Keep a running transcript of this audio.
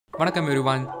Vanakkam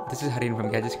everyone, this is Harin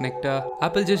from Gadgets Connector.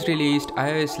 Apple just released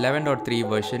iOS 11.3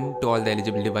 version to all the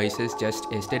eligible devices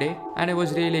just yesterday, and I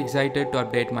was really excited to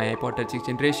update my iPod Touch 6th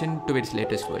generation to its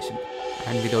latest version.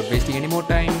 And without wasting any more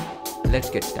time,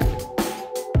 let's get started.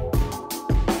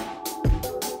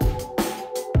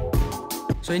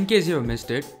 So in case you have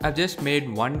missed it, I've just made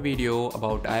one video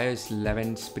about iOS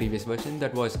 11's previous version,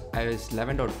 that was iOS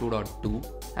 11.2.2,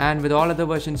 and with all other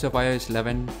versions of iOS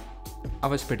 11, I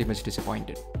was pretty much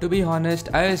disappointed. To be honest,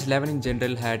 iOS 11 in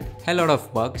general had a lot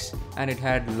of bugs, and it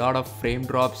had a lot of frame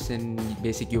drops in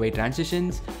basic UI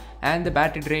transitions, and the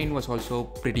battery drain was also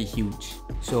pretty huge.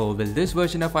 So will this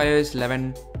version of iOS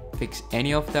 11 fix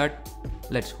any of that?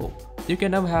 Let's hope. You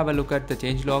can now have a look at the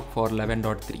changelog for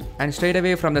 11.3, and straight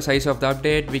away from the size of the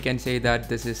update we can say that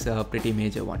this is a pretty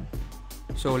major one.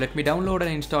 So let me download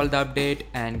and install the update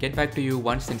and get back to you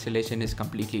once the installation is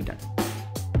completely done.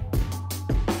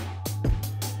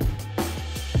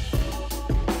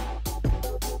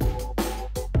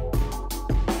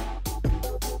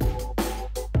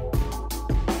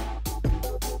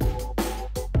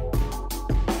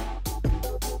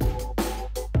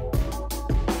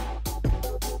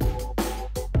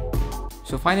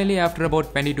 So finally, after about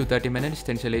 20 to 30 minutes,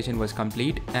 the installation was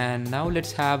complete, and now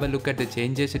let's have a look at the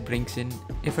changes it brings in,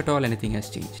 if at all anything has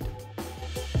changed.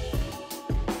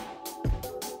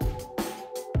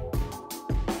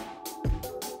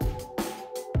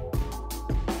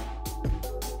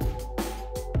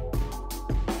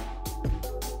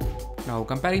 Now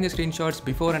comparing the screenshots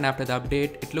before and after the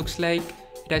update, it looks like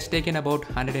it has taken about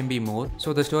 100 MB more,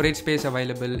 so the storage space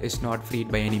available is not freed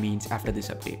by any means after this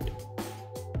update.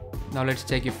 Now let's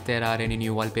check if there are any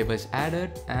new wallpapers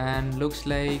added, and looks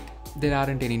like there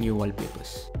aren't any new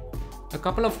wallpapers. A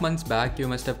couple of months back, you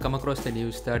must have come across the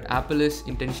news that Apple is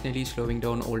intentionally slowing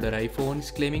down older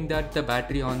iPhones, claiming that the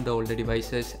battery on the older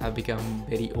devices have become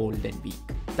very old and weak.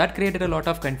 That created a lot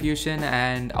of confusion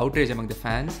and outrage among the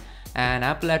fans, and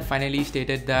Apple had finally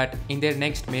stated that in their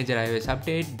next major iOS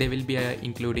update, they will be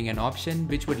including an option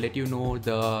which would let you know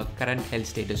the current health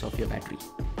status of your battery.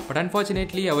 But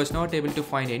unfortunately, I was not able to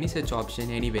find any such option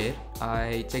anywhere.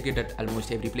 I checked it at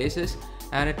almost every places,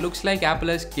 and it looks like Apple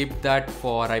has skipped that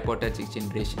for iPod Touch 6th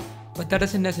generation. But that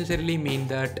doesn't necessarily mean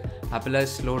that Apple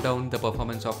has slowed down the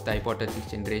performance of the iPod Touch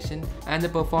 6th generation, and the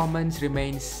performance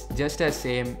remains just as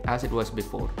same as it was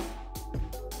before.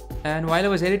 And while I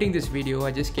was editing this video,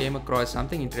 I just came across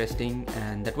something interesting,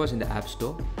 and that was in the App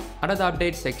Store. Under the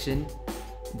update section,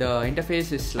 the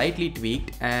interface is slightly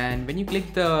tweaked, and when you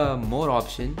click the more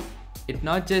option, it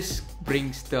not just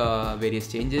brings the various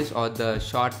changes or the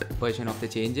short version of the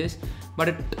changes, but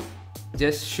it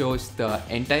just shows the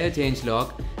entire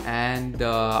changelog and the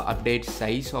update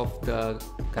size of the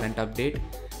current update,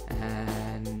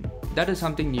 and that is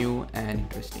something new and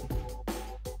interesting.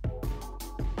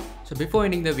 So before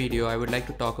ending the video, I would like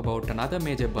to talk about another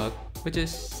major bug which is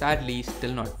sadly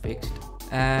still not fixed,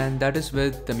 and that is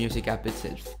with the music app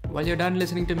itself. While you're done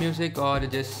listening to music, or you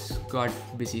just got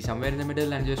busy somewhere in the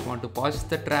middle and just want to pause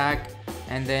the track,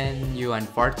 and then you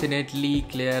unfortunately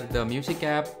clear the music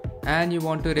app and you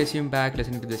want to resume back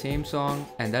listening to the same song,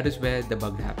 and that is where the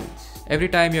bug happens. Every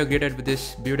time you're greeted with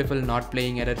this beautiful not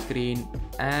playing error screen,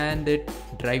 and it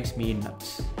drives me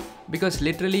nuts. Because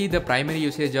literally the primary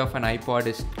usage of an iPod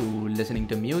is to listening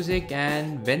to music,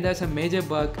 and when there's a major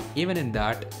bug even in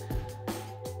that,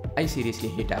 I seriously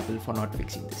hate Apple for not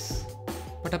fixing this.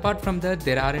 But apart from that,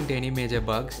 there aren't any major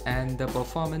bugs, and the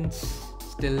performance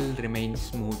still remains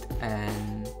smooth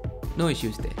and no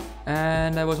issues there.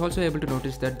 And I was also able to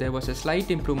notice that there was a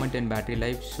slight improvement in battery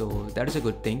life, so that is a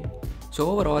good thing. So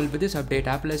overall, with this update,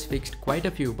 Apple has fixed quite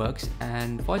a few bugs,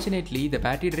 and fortunately the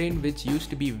battery drain, which used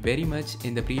to be very much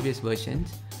in the previous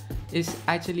versions, is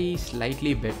actually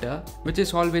slightly better, which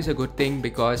is always a good thing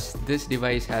because this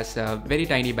device has a very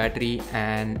tiny battery,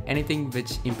 and anything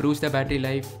which improves the battery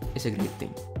life is a great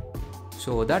thing.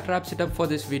 So that wraps it up for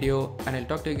this video, and I'll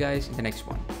talk to you guys in the next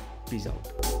one. Peace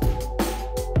out.